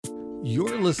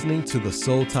You're listening to the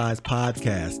Soul Ties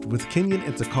podcast with Kenyon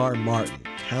and Takara Martin,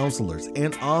 counselors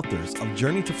and authors of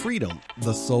Journey to Freedom,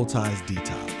 the Soul Ties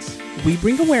Detox. We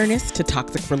bring awareness to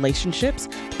toxic relationships,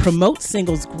 promote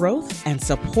singles growth, and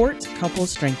support couple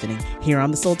strengthening. Here on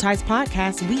the Soul Ties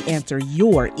podcast, we answer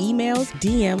your emails,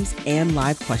 DMs, and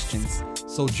live questions.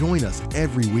 So join us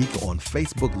every week on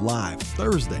Facebook Live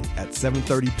Thursday at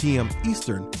 7:30 p.m.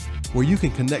 Eastern, where you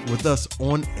can connect with us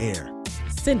on air.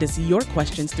 Send us your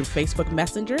questions through Facebook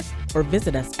Messenger or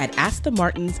visit us at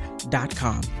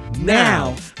askthemartins.com.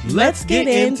 Now, let's get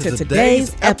into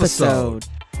today's episode.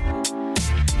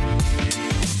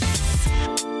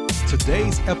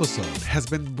 Today's episode has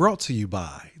been brought to you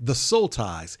by the Soul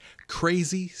Ties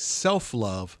Crazy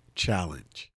Self-Love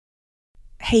Challenge.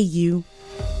 Hey, you.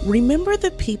 Remember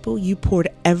the people you poured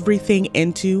everything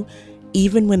into,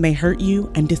 even when they hurt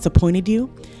you and disappointed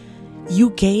you?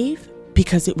 You gave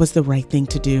because it was the right thing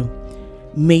to do.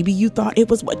 Maybe you thought it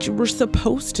was what you were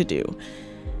supposed to do.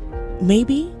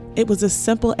 Maybe it was as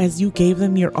simple as you gave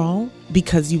them your all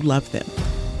because you loved them.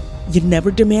 You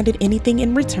never demanded anything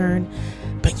in return,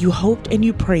 but you hoped and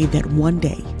you prayed that one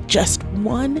day, just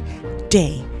one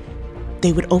day,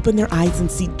 they would open their eyes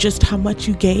and see just how much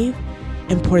you gave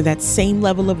and pour that same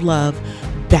level of love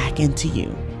back into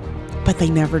you. But they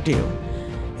never do.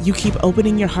 You keep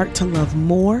opening your heart to love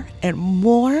more and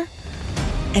more,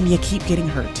 and you keep getting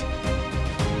hurt.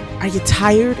 Are you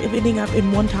tired of ending up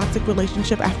in one toxic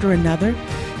relationship after another?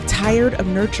 Tired of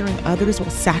nurturing others while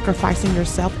sacrificing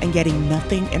yourself and getting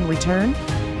nothing in return?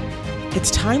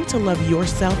 It's time to love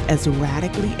yourself as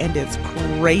radically and as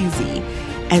crazy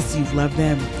as you love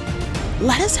them.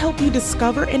 Let us help you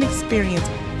discover and experience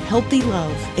healthy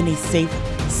love in a safe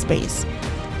space.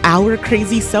 Our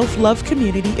crazy self-love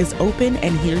community is open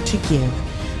and here to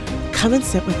give. Come and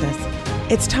sit with us.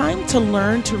 It's time to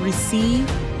learn to receive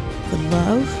the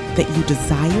love that you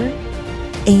desire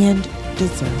and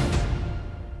deserve.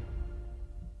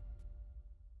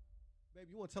 Babe,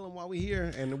 you want to tell them why we're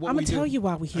here and what I'm we going to do? tell you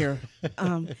why we're here.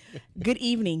 Good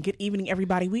evening. Good evening,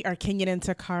 everybody. We are Kenyon and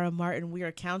Takara Martin. We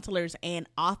are counselors and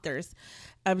authors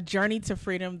of Journey to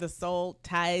Freedom, the Soul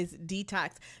Ties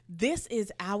Detox. This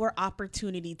is our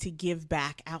opportunity to give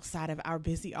back outside of our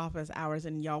busy office hours.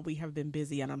 And y'all, we have been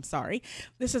busy and I'm sorry.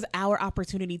 This is our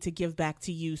opportunity to give back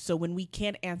to you. So when we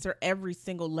can't answer every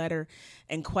single letter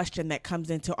and question that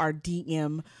comes into our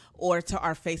DM or to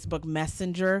our Facebook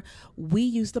Messenger, we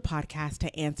use the podcast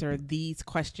to answer these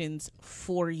questions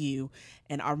for you.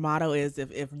 And our motto is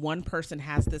if one person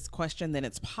has this question, then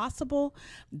it's possible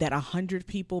that 100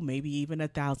 people, maybe even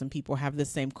 1,000 people have the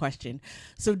same question.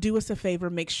 So do us a favor,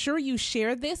 make sure you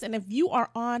share this. And if you are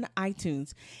on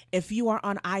iTunes, if you are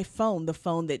on iPhone, the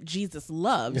phone that Jesus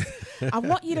loves, I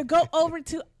want you to go over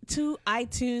to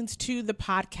iTunes, to the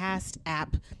podcast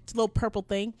app. It's a little purple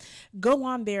thing. Go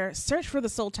on there, search for the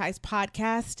Soul Ties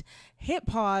podcast, hit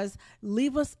pause,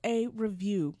 leave us a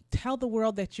review. Tell the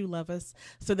world that you love us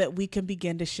so that we can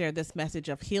begin to share this message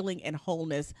of healing and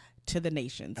wholeness to the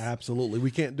nations. Absolutely.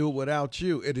 We can't do it without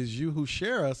you. It is you who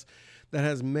share us that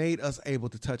has made us able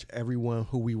to touch everyone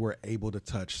who we were able to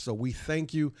touch. So we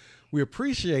thank you. We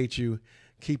appreciate you.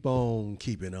 Keep on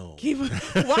keeping on.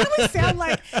 Why do we sound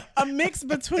like a mix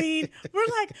between, we're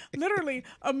like literally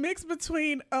a mix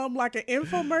between like an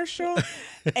infomercial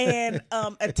and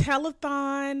a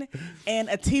telethon and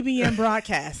a TBN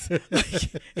broadcast.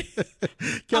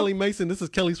 Kelly Mason, this is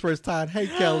Kelly's first time. Hey,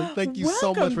 Kelly, thank you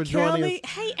so much for joining us.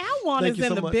 Hey, Alwan is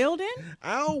in the building.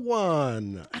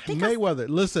 Alwan Mayweather.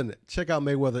 Listen, check out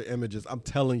Mayweather Images. I'm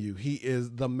telling you, he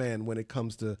is the man when it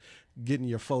comes to getting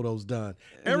your photos done.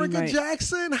 Erica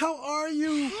Jackson, how are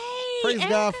you? Hey, praise Erica.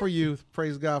 God for you.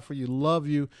 Praise God for you. Love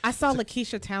you. I saw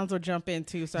Lakeisha Townsend jump in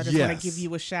too, so I just want to give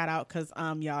you a shout out because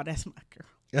y'all, that's my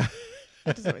girl.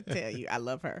 I just want to tell you, I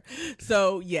love her.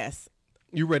 So yes.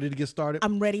 You ready to get started?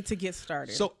 I'm ready to get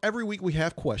started. So every week we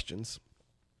have questions.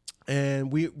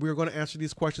 And we're going to answer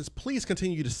these questions. Please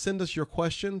continue to send us your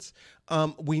questions.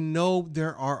 We know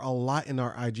there are a lot in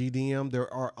our IG DM.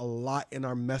 There are a lot in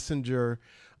our messenger.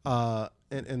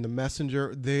 In the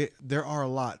messenger, there are a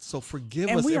lot. So forgive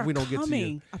us if we don't get to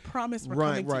you. I promise we're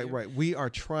coming to you. Right. We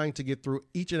are trying to get through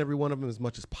each and every one of them as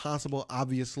much as possible.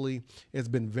 Obviously, it's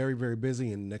been very, very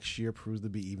busy, and next year proves to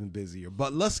be even busier.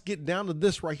 But let's get down to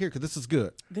this right here because this is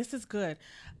good. This is good.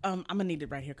 I'm going to need it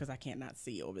right here because I can't not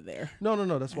see over there.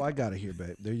 No. That's why I got it here,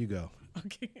 babe. There you go.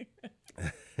 Okay.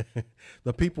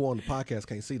 The people on the podcast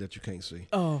can't see that you can't see.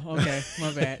 Oh, okay.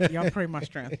 My bad. Y'all pray my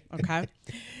strength. Okay.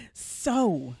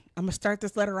 So I'm going to start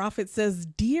this letter off. It says,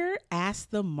 Dear Ask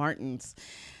the Martins,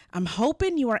 I'm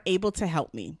hoping you are able to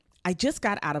help me. I just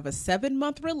got out of a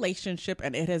 7-month relationship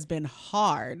and it has been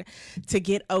hard to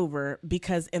get over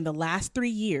because in the last 3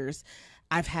 years,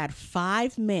 I've had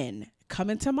 5 men come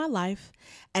into my life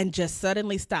and just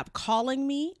suddenly stop calling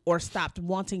me or stopped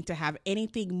wanting to have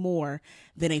anything more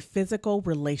than a physical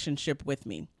relationship with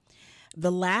me.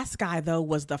 The last guy, though,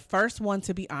 was the first one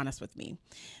to be honest with me.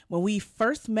 When we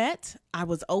first met, I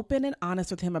was open and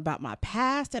honest with him about my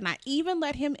past, and I even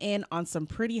let him in on some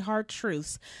pretty hard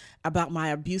truths about my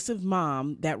abusive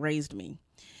mom that raised me.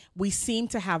 We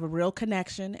seemed to have a real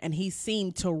connection, and he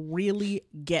seemed to really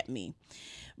get me.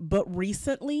 But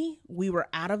recently, we were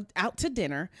out to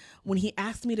dinner when he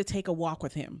asked me to take a walk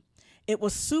with him. It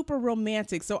was super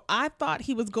romantic, so I thought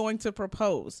he was going to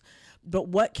propose. But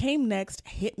what came next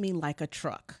hit me like a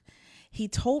truck. He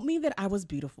told me that I was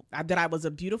beautiful, that I was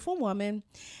a beautiful woman,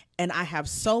 and I have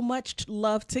so much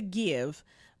love to give,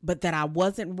 but that I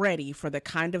wasn't ready for the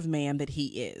kind of man that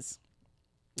he is.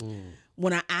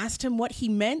 When I asked him what he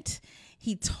meant,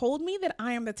 he told me that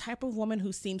I am the type of woman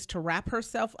who seems to wrap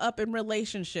herself up in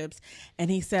relationships.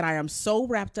 And he said, I am so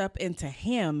wrapped up into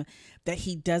him that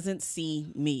he doesn't see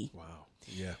me. Wow.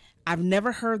 Yeah. I've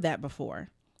never heard that before.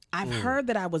 I've heard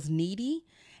that I was needy,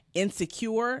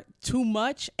 insecure, too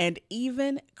much, and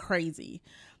even crazy,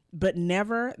 but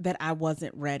never that I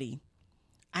wasn't ready.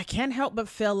 I can't help but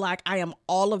feel like I am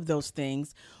all of those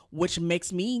things, which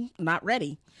makes me not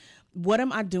ready. What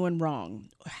am I doing wrong?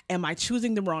 Am I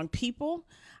choosing the wrong people?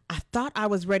 I thought I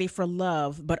was ready for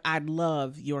love, but I'd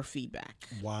love your feedback.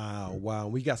 Wow. Wow.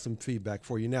 We got some feedback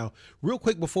for you. Now, real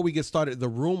quick before we get started, the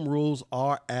room rules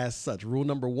are as such. Rule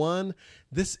number 1,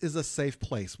 this is a safe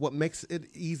place. What makes it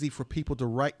easy for people to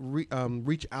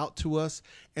reach out to us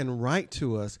and write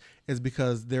to us is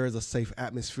because there is a safe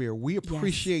atmosphere. We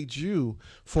appreciate you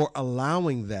for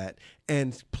allowing that.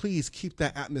 And please keep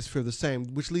that atmosphere the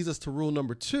same, which leads us to rule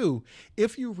number 2.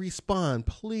 If you respond,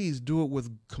 please do it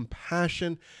with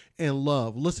compassion and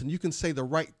love. Listen, you can say the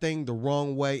right thing the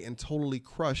wrong way and totally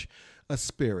crush a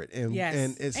spirit. And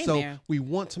so we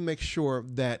want to make sure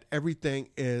that everything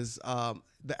is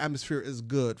the atmosphere is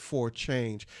good for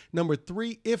change. Number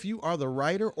 3, if you are the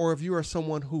writer or if you are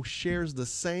someone who shares the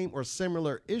same or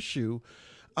similar issue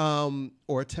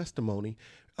or a testimony,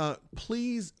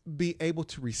 please be able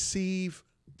to receive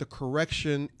the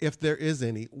correction, if there is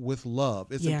any, with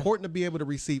love. It's important to be able to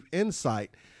receive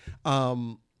insight,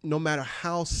 no matter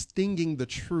how stinging the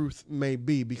truth may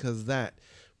be, because that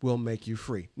will make you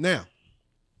free. Now,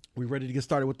 we ready to get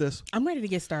started with this? I'm ready to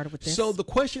get started with this. So the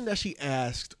question that she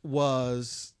asked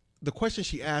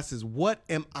is, what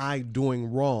am I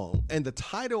doing wrong? And the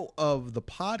title of the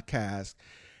podcast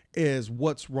is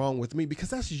What's Wrong with Me? Because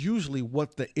that's usually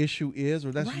what the issue is,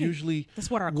 or that's usually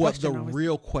what the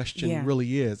real question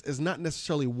really is. It's not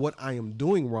necessarily what I am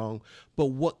doing wrong, but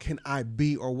what can I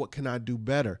be or what can I do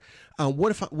better?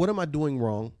 What am I doing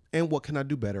wrong and what can I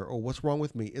do better, or what's wrong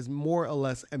with me, is more or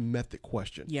less a method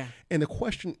question. Yeah. And the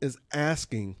question is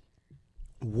asking,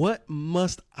 what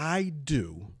must I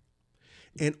do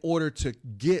in order to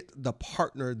get the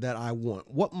partner that I want?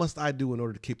 What must I do in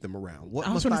order to keep them around? What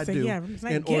must I do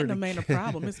in order to them ain't a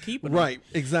problem? It's keeping them. Right,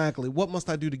 exactly. What must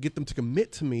I do to get them to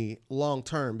commit to me long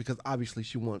term? Because obviously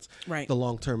she wants the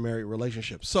long term married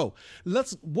relationship. So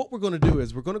what we're going to do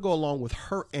is we're going to go along with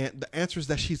the answers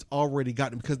that she's already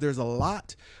gotten, because there's a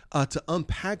lot to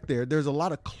unpack there. There's a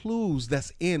lot of clues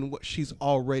that's in what she's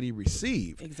already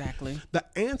received. Exactly. The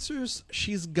answers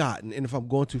she's gotten, and if I'm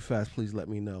going too fast, please let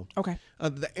me know. Okay.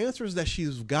 The answers that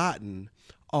she's gotten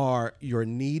are: you're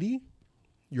needy,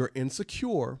 you're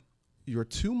insecure, you're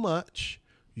too much,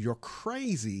 you're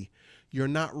crazy, you're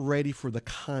not ready for the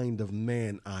kind of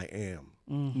man I am.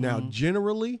 Mm-hmm. Now,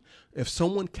 generally, if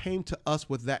someone came to us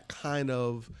with that kind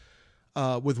of,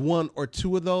 with one or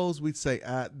two of those, we'd say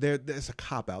there's a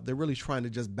cop-out. They're really trying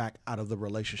to just back out of the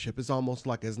relationship. It's almost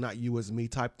like it's not you, it's me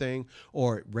type thing,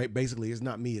 or basically it's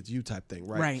not me, it's you type thing,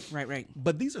 right? Right.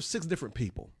 But these are 6 different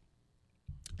people.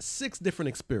 6 different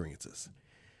experiences,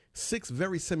 6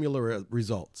 very similar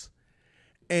results.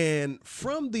 And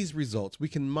from these results,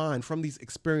 from these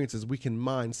experiences, we can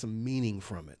mine some meaning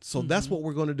from it. So that's what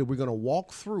we're going to do. We're going to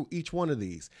walk through each one of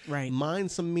these, mine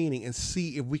some meaning, and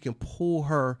see if we can pull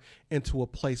her into a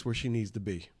place where she needs to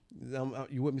be.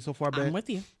 You with me so far, Ben? I'm with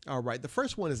you. All right. The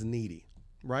first one is needy,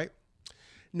 right?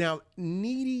 Now,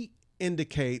 needy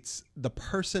indicates the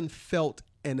person felt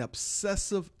an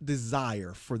obsessive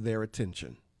desire for their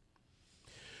attention.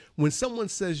 When someone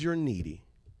says you're needy,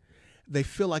 they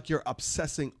feel like you're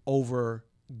obsessing over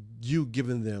you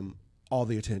giving them all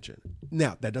the attention.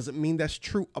 Now, that doesn't mean that's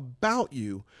true about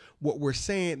you. What we're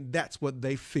saying, that's what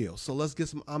they feel. So let's give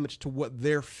some homage to what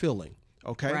they're feeling,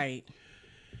 okay? Right.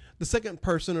 The second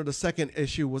person or the second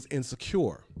issue was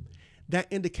insecure. That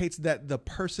indicates that the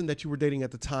person that you were dating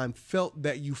at the time felt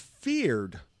that you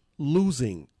feared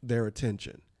losing their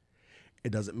attention.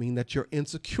 It doesn't mean that you're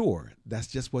insecure. That's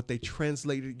just what they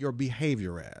translated your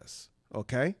behavior as.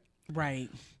 Okay? Right.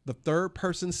 The third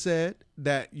person said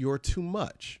that you're too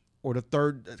much, or the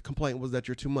third complaint was that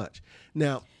you're too much.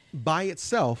 Now, by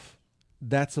itself,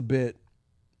 that's a bit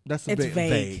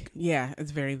vague. Yeah, it's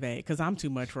very vague because I'm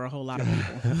too much for a whole lot of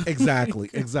people.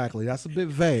 Exactly. That's a bit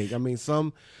vague. I mean,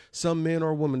 some men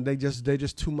or women, they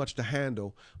just too much to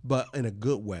handle, but in a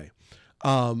good way.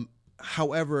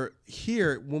 However,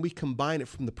 here, when we combine it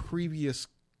from the previous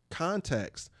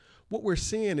context, what we're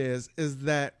seeing is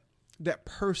that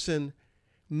person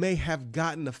may have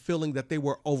gotten a feeling that they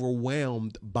were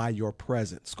overwhelmed by your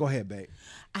presence. Go ahead, babe.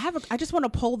 I just want to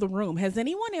poll the room. Has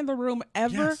anyone in the room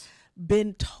ever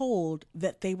been told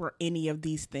that they were any of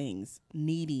these things?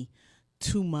 Needy,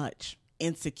 too much,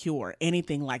 insecure,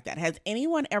 anything like that? Has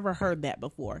anyone ever heard that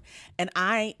before? And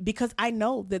because I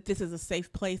know that this is a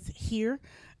safe place here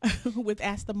with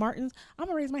Ask the Martins, I'm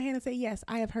gonna raise my hand and say, yes,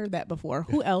 I have heard that before.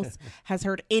 Who else has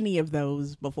heard any of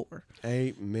those before?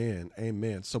 Amen.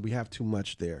 So we have too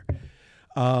much there.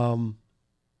 The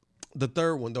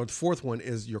fourth one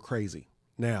is you're crazy.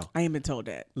 Now, I ain't been told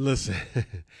that. Listen,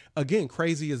 again,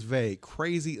 crazy is vague.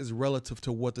 Crazy is relative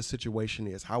to what the situation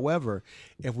is. However,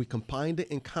 if we combine it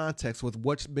in context with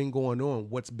what's been going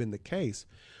on, what's been the case,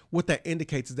 what that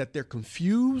indicates is that they're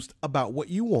confused about what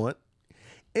you want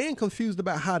and confused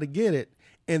about how to get it,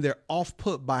 and they're off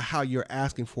put by how you're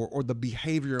asking for it or the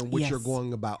behavior in which you're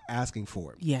going about asking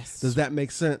for it. Yes. Does that make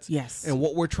sense? Yes. And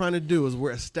what we're trying to do is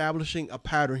we're establishing a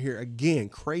pattern here. Again,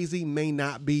 crazy may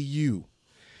not be you,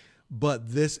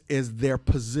 but this is their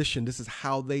position. This is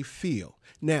how they feel.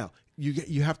 Now,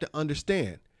 you have to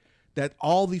understand that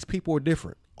all these people are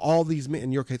different. All these men,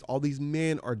 in your case, all these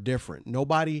men are different.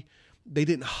 They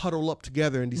didn't huddle up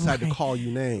together and decide to call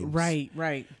you names.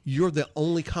 Right. You're the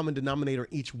only common denominator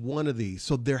in each one of these.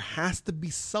 So there has to be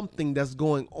something that's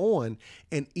going on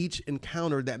in each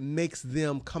encounter that makes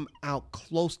them come out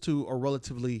close to or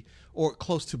relatively or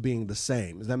close to being the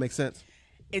same. Does that make sense?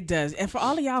 It does. And for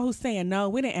all of y'all who's saying no,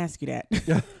 we didn't ask you that.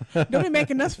 Don't be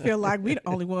making us feel like we the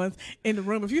only ones in the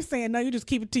room. If you're saying no, you just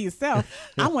keep it to yourself.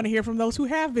 I want to hear from those who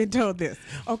have been told this.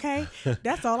 Okay?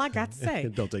 That's all I got to say.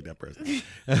 Don't take that person.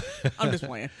 I'm just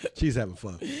playing. She's having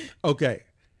fun. Okay.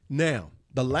 Now,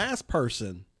 the last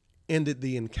person ended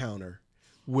the encounter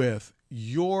with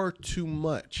you're too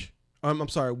much. I'm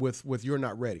sorry, with you're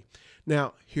not ready.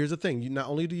 Now, here's the thing. Not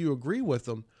only do you agree with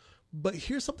them, but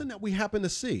here's something that we happen to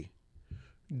see.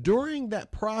 During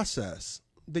that process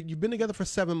that you've been together for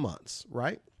 7 months,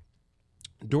 right?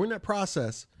 During that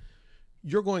process,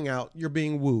 you're going out, you're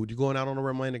being wooed, you're going out on a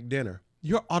romantic dinner.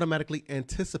 You're automatically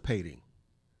anticipating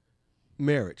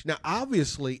marriage. Now,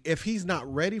 obviously, if he's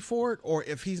not ready for it or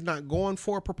if he's not going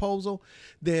for a proposal,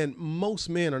 then most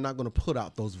men are not going to put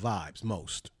out those vibes,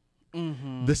 most.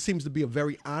 Mm-hmm. This seems to be a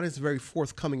very honest, very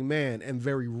forthcoming man and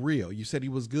very real. You said he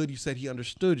was good. You said he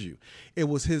understood you. It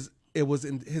was his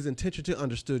intention to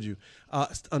understand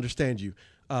you.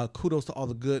 Kudos to all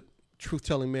the good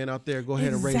truth-telling men out there. Go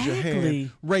ahead and raise your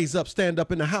hand. Raise up, stand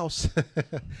up in the house.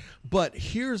 But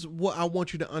here's what I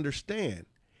want you to understand.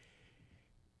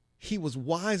 He was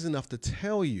wise enough to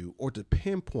tell you or to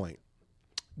pinpoint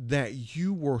that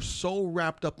you were so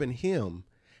wrapped up in him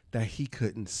that he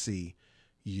couldn't see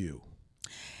you.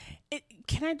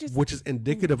 Which is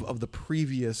indicative of the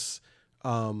previous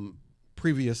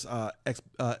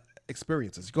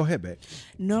experiences. Go ahead, babe.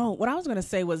 No, what I was going to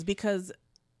say was because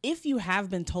if you have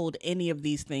been told any of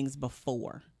these things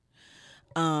before,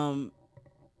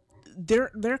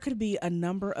 there could be a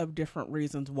number of different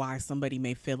reasons why somebody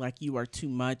may feel like you are too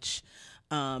much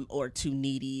or too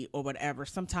needy or whatever.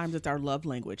 Sometimes it's our love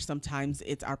language. Sometimes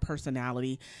it's our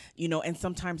personality, and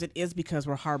sometimes it is because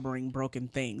we're harboring broken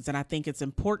things. And I think it's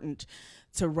important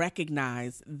to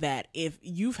recognize that if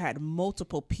you've had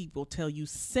multiple people tell you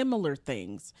similar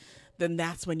things, then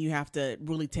that's when you have to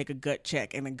really take a gut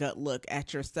check and a gut look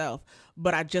at yourself.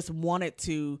 But I just wanted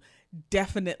to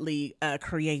definitely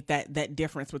create that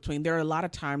difference between, there are a lot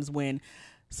of times when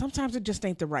sometimes it just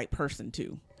ain't the right person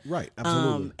to. Right,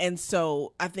 absolutely. And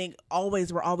so I think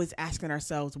we're always asking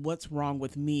ourselves, what's wrong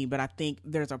with me? But I think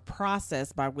there's a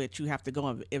process by which you have to go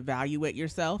and evaluate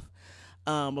yourself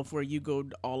before you go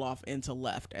all off into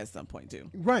left at some point too.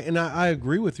 Right, and I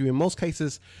agree with you. In most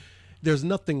cases, there's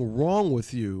nothing wrong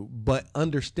with you, but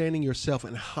understanding yourself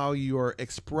and how you're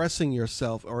expressing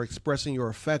yourself or expressing your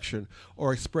affection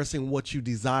or expressing what you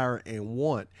desire and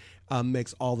want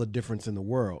makes all the difference in the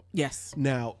world. Yes.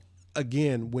 Now,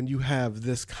 again, when you have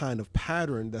this kind of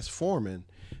pattern that's forming,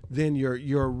 then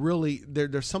you're really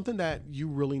there's something that you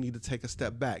really need to take a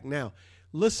step back. Now,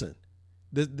 listen,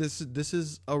 this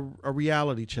is a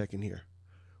reality check in here.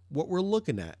 What we're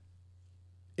looking at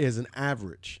is an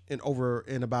average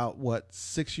in about what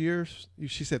 6 years?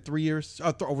 She said 3 years,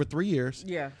 over 3 years.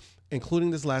 Yeah.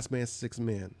 Including this last man, 6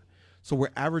 men. So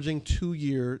we're averaging 2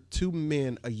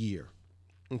 men a year.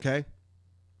 Okay.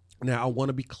 Now I want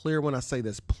to be clear when I say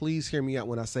this. Please hear me out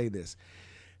when I say this.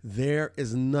 There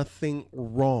is nothing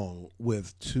wrong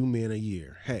with 2 men a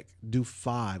year. Heck, do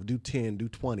 5, do 10, do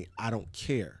 20. I don't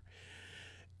care.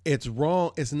 It's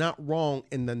wrong. It's not wrong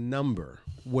in the number.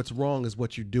 What's wrong is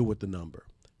what you do with the number.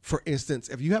 For instance,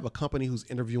 if you have a company who's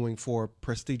interviewing for a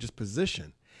prestigious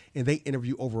position and they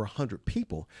interview over 100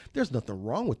 people, there's nothing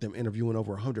wrong with them interviewing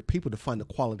over 100 people to find a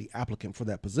quality applicant for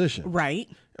that position. Right.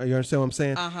 You understand what I'm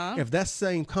saying? Uh-huh. If that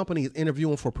same company is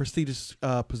interviewing for a prestigious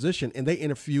position and they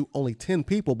interview only 10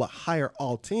 people but hire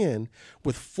all 10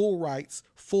 with full rights,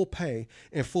 full pay,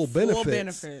 and full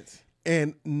benefits,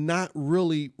 and not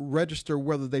really register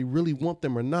whether they really want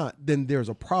them or not, then there's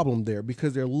a problem there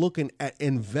because they're looking at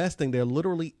investing. They're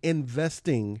literally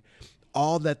investing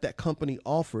all that company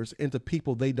offers into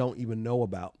people they don't even know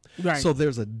about. Right. So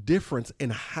there's a difference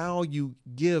in how you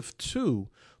give to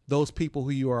those people who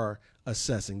you are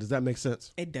assessing. Does that make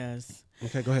sense? It does.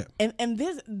 Okay, go ahead. And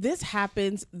this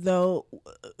happens though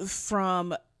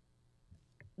from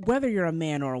whether you're a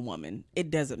man or a woman, it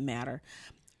doesn't matter.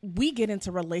 We get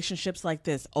into relationships like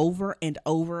this over and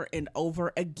over and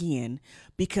over again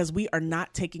because we are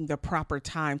not taking the proper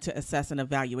time to assess and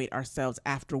evaluate ourselves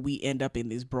after we end up in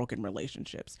these broken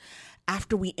relationships,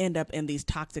 after we end up in these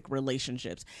toxic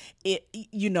relationships.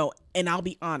 And I'll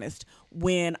be honest,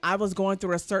 when I was going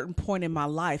through a certain point in my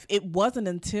life, it wasn't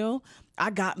until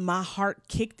I got my heart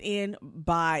kicked in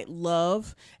by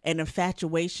love and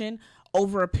infatuation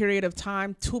over a period of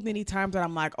time, too many times that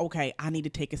I'm like, okay, I need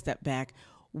to take a step back.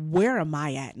 Where am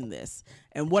I at in this?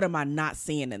 And what am I not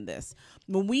seeing in this?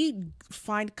 When we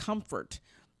find comfort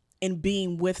in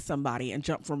being with somebody and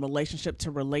jump from relationship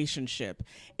to relationship,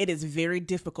 it is very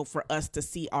difficult for us to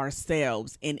see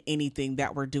ourselves in anything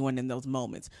that we're doing in those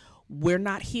moments. We're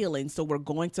not healing, so we're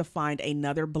going to find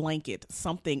another blanket,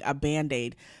 something, a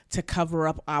Band-Aid to cover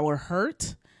up our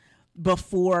hurt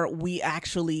before we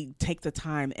actually take the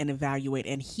time and evaluate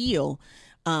and heal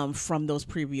from those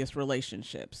previous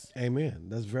relationships. Amen.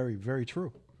 That's very, very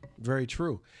true. Very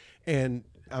true. And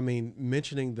I mean,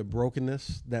 mentioning the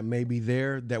brokenness that may be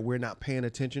there that we're not paying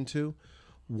attention to.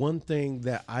 One thing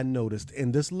that I noticed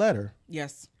in this letter,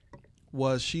 yes,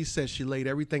 was she said she laid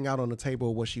everything out on the table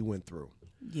of what she went through.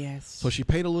 Yes. So she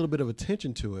paid a little bit of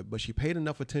attention to it, but she paid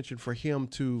enough attention for him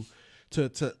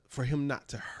for him not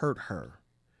to hurt her.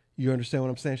 You understand what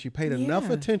I'm saying? She paid enough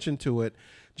attention to it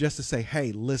just to say,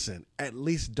 hey, listen, at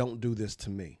least don't do this to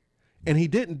me. And he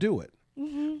didn't do it.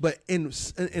 Mm-hmm. But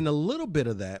in a little bit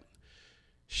of that,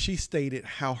 she stated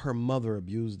how her mother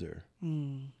abused her.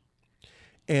 Mm.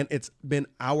 And it's been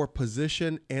our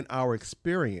position and our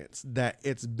experience that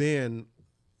it's been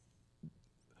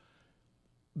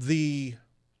the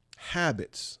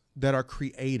habits that are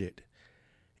created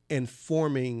in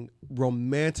forming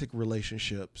romantic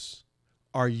relationships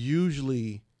are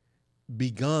usually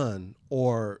begun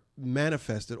or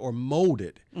manifested or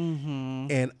molded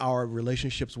in our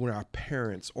relationships with our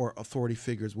parents or authority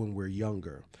figures when we're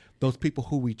younger. Those people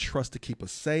who we trust to keep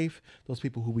us safe, those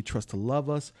people who we trust to love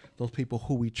us, those people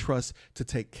who we trust to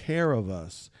take care of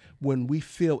us. When we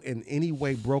feel in any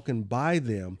way broken by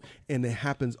them and it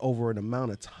happens over an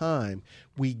amount of time,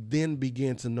 we then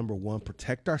begin to, number one,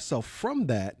 protect ourselves from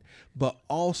that, but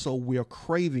also we're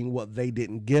craving what they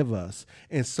didn't give us.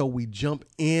 And so we jump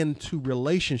into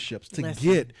relationships to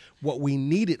get what we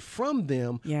needed from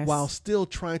them while still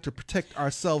trying to protect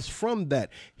ourselves from that.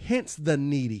 Hence the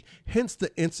needy, hence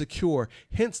the insecure,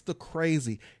 hence the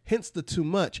crazy, hence the too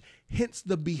much, hence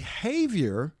the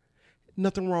behavior.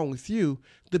 Nothing wrong with you.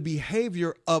 The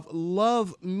behavior of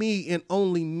love me and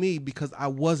only me because I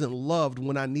wasn't loved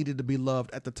when I needed to be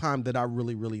loved at the time that I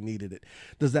really, really needed it.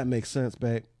 Does that make sense,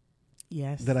 babe?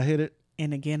 Yes. Did I hit it?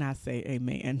 And again, I say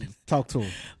amen. Talk to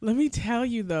him. Let me tell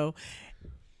you, though,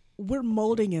 we're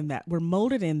molding in that. We're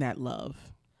molded in that love.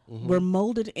 Mm-hmm. We're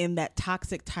molded in that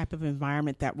toxic type of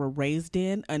environment that we're raised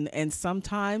in. And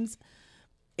sometimes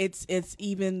it's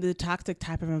even the toxic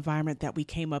type of environment that we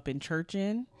came up in church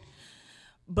in.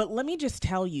 But let me just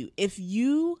tell you, if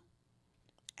you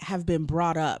have been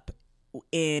brought up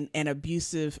in an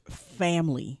abusive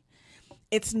family,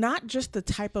 it's not just the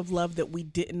type of love that we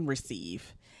didn't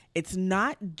receive. It's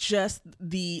not just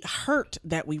the hurt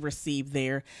that we receive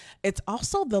there. It's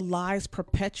also the lies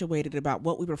perpetuated about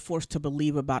what we were forced to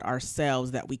believe about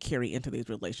ourselves that we carry into these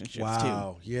relationships too.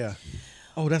 Wow. Yeah.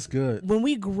 Oh, that's good. When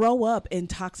we grow up in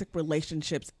toxic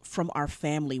relationships from our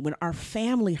family, when our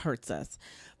family hurts us,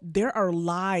 there are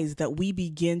lies that we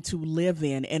begin to live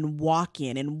in and walk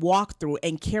through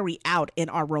and carry out in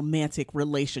our romantic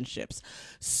relationships.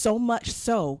 So much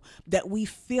so that we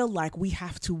feel like we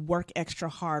have to work extra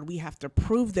hard. We have to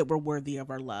prove that we're worthy of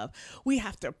our love. We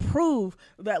have to prove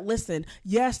that, listen,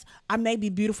 yes, I may be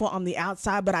beautiful on the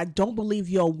outside, but I don't believe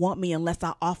you'll want me unless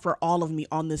I offer all of me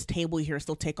on this table here.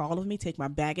 So take all of me, take my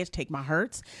baggage, take my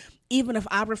hurts. Even if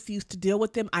I refuse to deal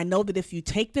with them, I know that if you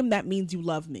take them, that means you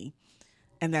love me.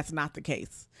 And that's not the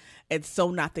case. It's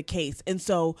so not the case. And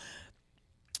so,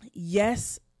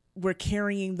 yes, we're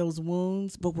carrying those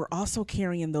wounds, but we're also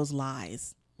carrying those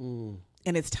lies. And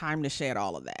it's time to shed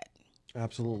all of that.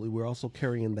 Absolutely. We're also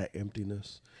carrying that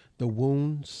emptiness, the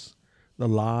wounds, the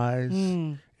lies,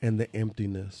 and the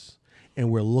emptiness. And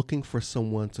we're looking for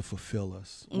someone to fulfill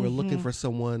us. We're looking for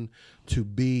someone to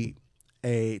be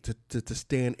to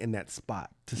stand in that spot,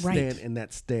 to stand in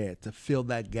that stead, to fill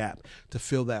that gap, to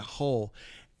fill that hole.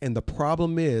 And the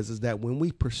problem is that when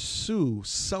we pursue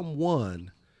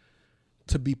someone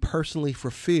to be personally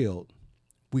fulfilled,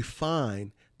 we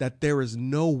find that there is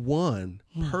no one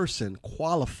person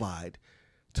qualified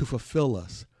to fulfill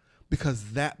us,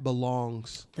 because that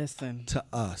belongs to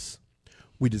us.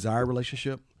 We desire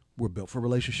relationship. We're built for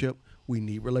relationship. We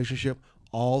need relationship.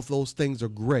 All those things are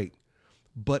great.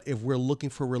 But if we're looking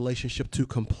for a relationship to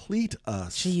complete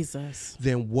us,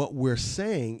 then what we're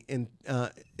saying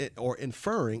or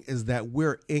inferring is that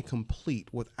we're incomplete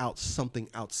without something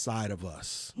outside of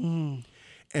us.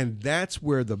 And that's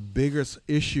where the biggest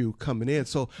issue coming in.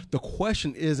 So the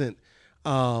question isn't,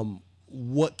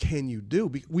 what can you do?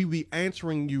 We be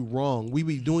answering you wrong. We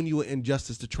be doing you an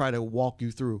injustice to try to walk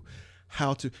you through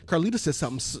how to. Carlita said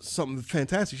something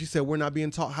fantastic. She said, we're not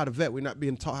being taught how to vet. We're not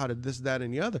being taught how to this, that,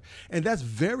 and the other. And that's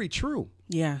very true.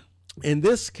 Yeah. In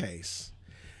this case,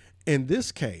 we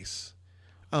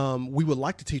would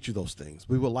like to teach you those things.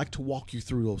 We would like to walk you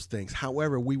through those things.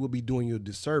 However, we would be doing you a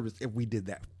disservice if we did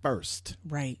that first.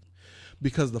 Right.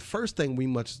 Because the first thing we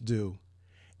must do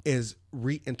is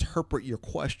reinterpret your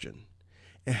question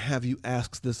and have you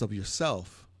ask this of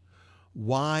yourself.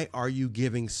 Why are you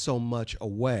giving so much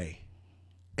away?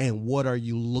 And what are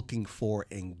you looking for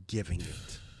in giving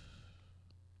it?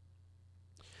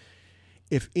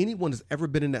 If anyone has ever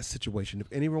been in that situation, if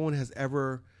anyone has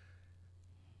ever,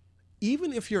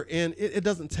 even if you're in, it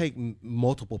doesn't take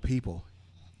multiple people.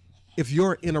 If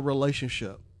you're in a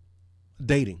relationship,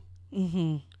 dating,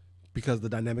 because the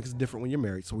dynamic is different when you're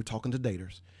married, so we're talking to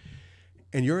daters,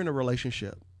 and you're in a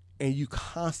relationship, and you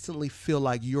constantly feel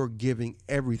like you're giving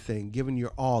everything, giving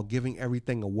your all, giving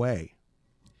everything away,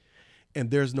 and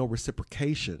there's no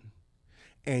reciprocation,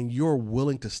 and you're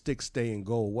willing to stick, stay, and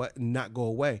go away, not go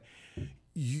away,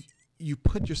 you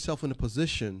put yourself in a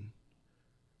position.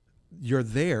 You're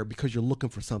there because you're looking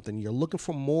for something. You're looking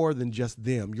for more than just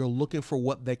them. You're looking for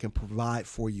what they can provide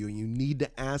for you, and you need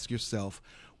to ask yourself,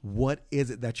 what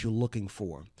is it that you're looking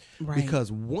for? Right.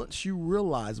 Because once you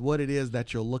realize what it is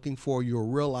that you're looking for, you'll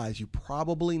realize you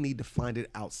probably need to find it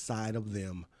outside of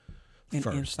them and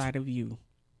first. Inside of you.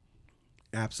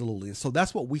 Absolutely. And so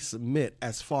that's what we submit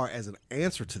as far as an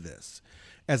answer to this,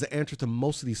 as an answer to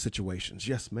most of these situations.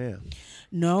 Yes, ma'am.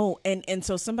 No. And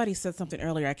so somebody said something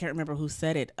earlier. I can't remember who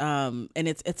said it. And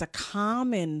it's a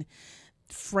common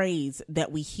phrase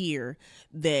that we hear,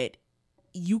 that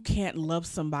you can't love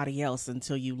somebody else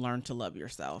until you learn to love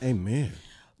yourself. Amen.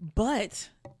 But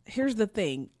here's the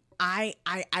thing. I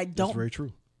don't. That's very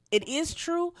true. It is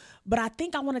true, but I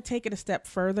think I want to take it a step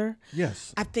further.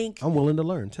 Yes. I think I'm willing to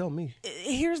learn. Tell me.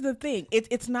 Here's the thing.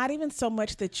 It's not even so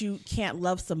much that you can't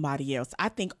love somebody else. I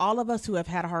think all of us who have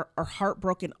had our heart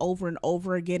broken over and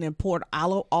over again and poured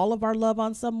all of our love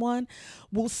on someone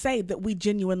will say that we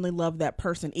genuinely love that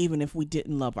person, even if we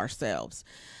didn't love ourselves.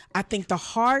 I think the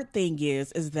hard thing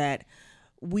is that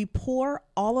we pour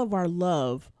all of our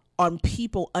love on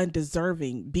people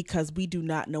undeserving because we do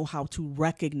not know how to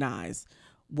recognize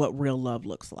what real love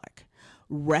looks like,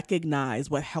 recognize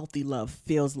what healthy love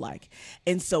feels like.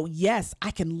 And so, yes,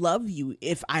 I can love you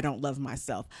if I don't love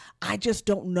myself. I just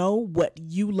don't know what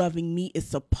you loving me is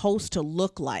supposed to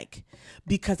look like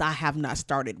because I have not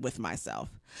started with myself.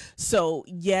 So,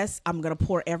 yes, I'm going to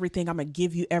pour everything. I'm going to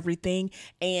give you everything.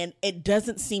 And it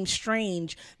doesn't seem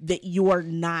strange that you're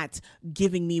not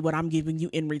giving me what I'm giving you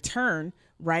in return,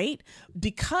 right?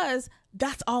 Because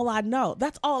That's all I know.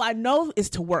 That's all I know is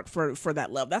to work for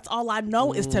that love. That's all I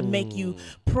know is to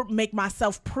make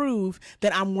myself prove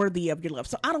that I'm worthy of your love.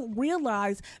 So I don't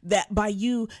realize that by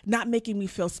you not making me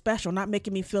feel special, not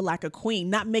making me feel like a queen,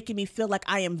 not making me feel like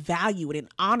I am valued and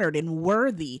honored and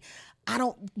worthy, I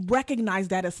don't recognize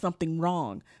that as something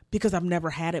wrong because I've never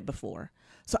had it before.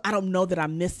 So I don't know that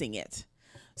I'm missing it.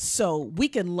 So we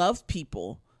can love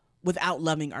people without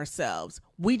loving ourselves.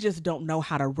 We just don't know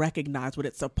how to recognize what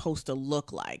it's supposed to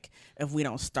look like if we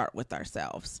don't start with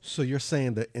ourselves. So you're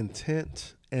saying the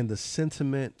intent and the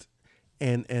sentiment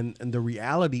and the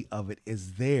reality of it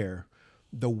is there.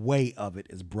 The way of it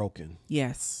is broken.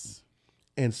 Yes.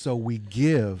 And so we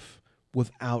give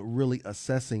without really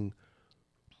assessing,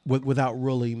 without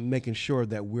really making sure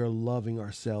that we're loving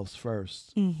ourselves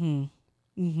first. Mm-hmm.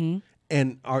 Mm-hmm.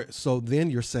 And so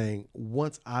then you're saying,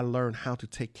 once I learn how to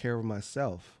take care of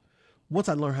myself, once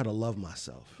I learn how to love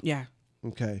myself. Yeah.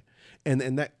 Okay.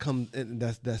 And that comes, and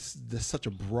that's such a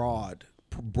broad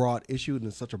issue and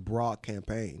it's such a broad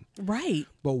campaign. Right.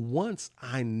 But once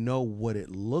I know what it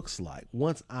looks like,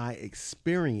 once I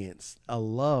experience a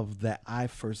love that I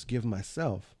first give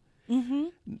myself, mm-hmm.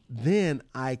 then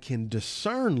I can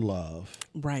discern love.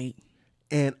 Right.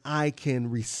 And I can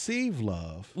receive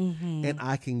love, mm-hmm. and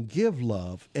I can give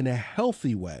love in a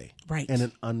healthy way, right?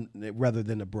 And rather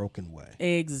than a broken way,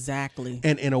 exactly.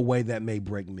 And in a way that may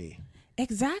break me,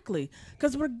 exactly.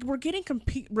 Because we're getting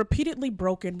repeatedly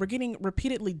broken, we're getting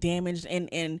repeatedly damaged,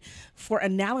 and for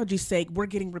analogy's sake, we're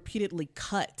getting repeatedly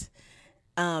cut.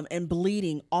 And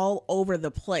bleeding all over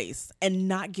the place and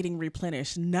not getting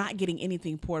replenished, not getting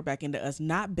anything poured back into us,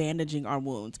 not bandaging our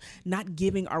wounds, not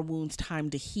giving our wounds time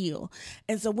to heal.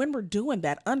 And so when we're doing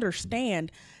that,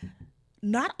 understand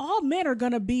not all men are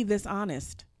going to be this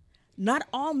honest. Not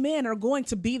all men are going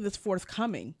to be this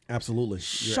forthcoming. Absolutely.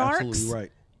 You're Sharks absolutely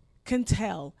right. Can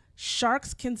tell.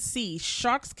 Sharks can see,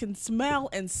 sharks can smell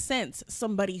and sense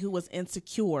somebody who was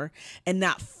insecure and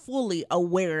not fully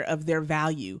aware of their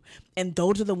value. And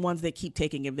those are the ones that keep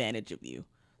taking advantage of you.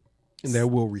 And they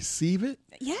will receive it.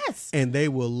 Yes. And they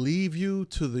will leave you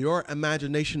to your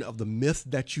imagination of the myth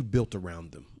that you built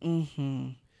around them. Mm-hmm.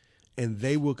 And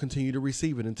they will continue to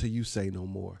receive it until you say no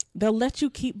more. They'll let you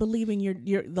keep believing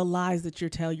the lies that you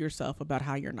tell yourself about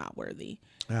how you're not worthy.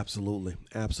 Absolutely.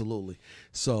 Absolutely.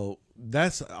 So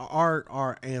that's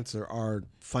our answer, our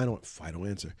final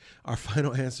answer. Our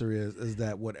final answer is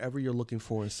that whatever you're looking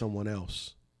for in someone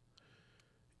else,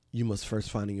 you must first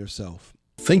find in yourself.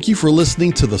 Thank you for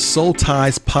listening to the Soul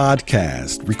Ties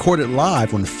podcast, recorded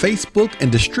live on Facebook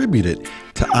and distributed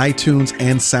to iTunes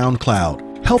and SoundCloud.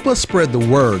 Help us spread the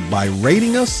word by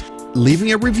rating us,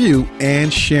 leaving a review,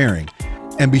 and sharing.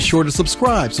 And be sure to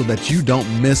subscribe so that you don't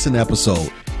miss an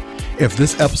episode. If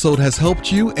this episode has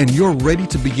helped you and you're ready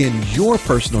to begin your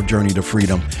personal journey to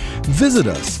freedom, visit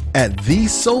us at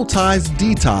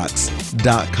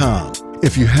thesoultiesdetox.com.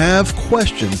 If you have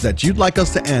questions that you'd like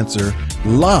us to answer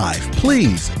live,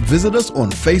 please visit us on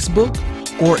Facebook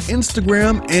or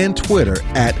Instagram and Twitter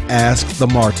at Ask the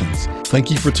Martins. Thank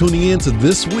you for tuning in to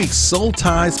this week's Soul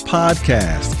Ties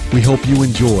podcast. We hope you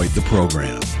enjoyed the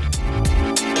program.